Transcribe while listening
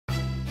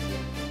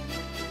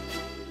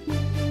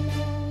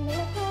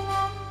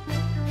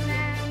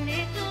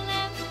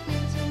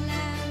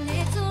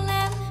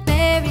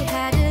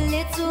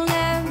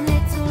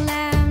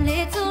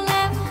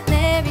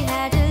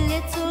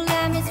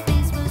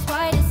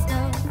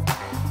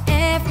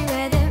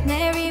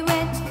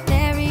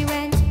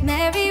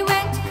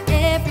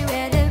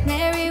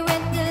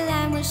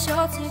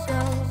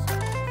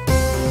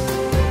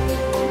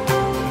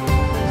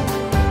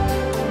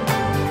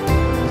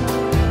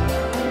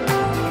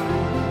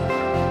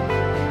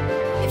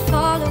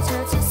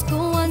Followed her to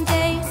school one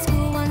day,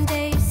 school one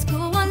day,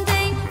 school one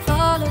day.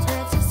 Followed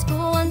her to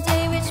school one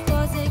day, which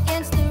was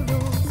against the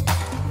rules.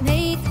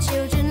 Made the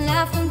children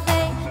laugh and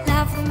play,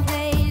 laugh and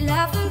play,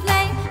 laugh and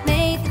play.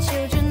 Made the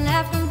children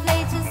laugh and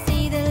play to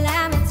see the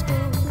lamb at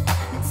school.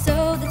 And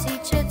so the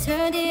teacher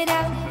turned it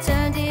out,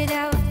 turned it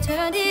out,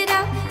 turned it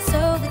out.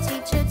 So the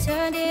teacher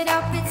turned it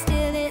out, but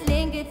still it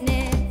lingered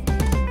near.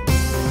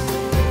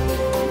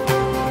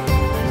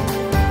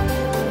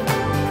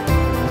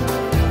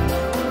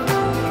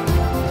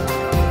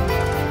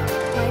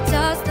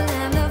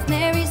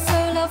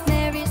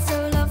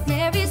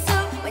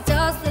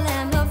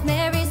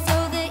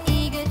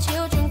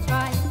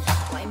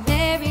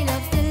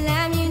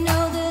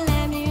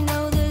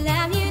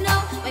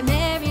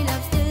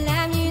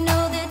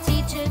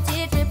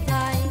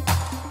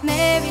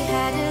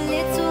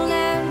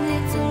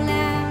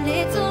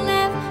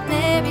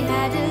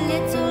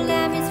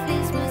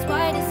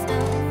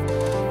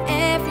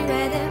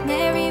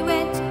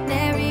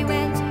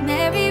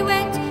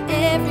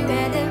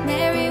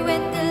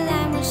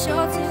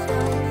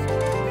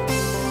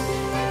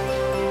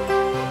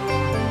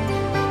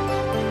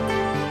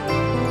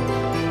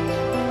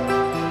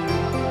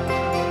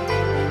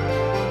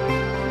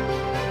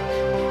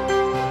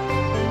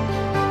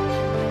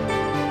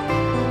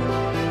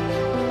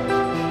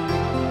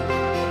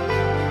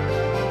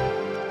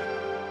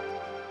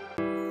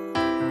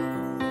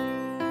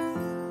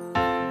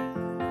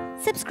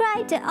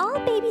 Subscribe to All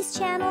Babies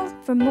channel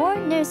for more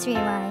nursery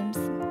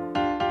rhymes.